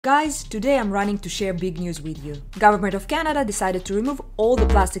Guys, today I'm running to share big news with you. Government of Canada decided to remove all the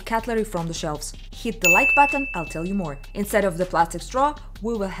plastic cutlery from the shelves. Hit the like button, I'll tell you more. Instead of the plastic straw,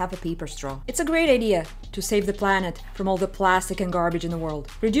 we will have a paper straw. It's a great idea to save the planet from all the plastic and garbage in the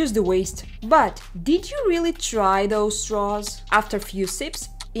world. Reduce the waste. But did you really try those straws? After a few sips,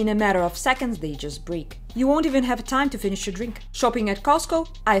 in a matter of seconds, they just break. You won't even have time to finish your drink. Shopping at Costco,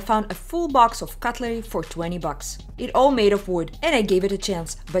 I found a full box of cutlery for 20 bucks. It all made of wood, and I gave it a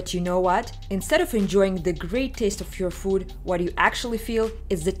chance. But you know what? Instead of enjoying the great taste of your food, what you actually feel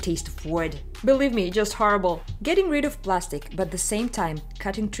is the taste of wood. Believe me, just horrible. Getting rid of plastic, but at the same time,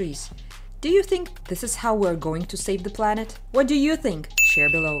 cutting trees. Do you think this is how we're going to save the planet? What do you think? Share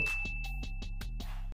below.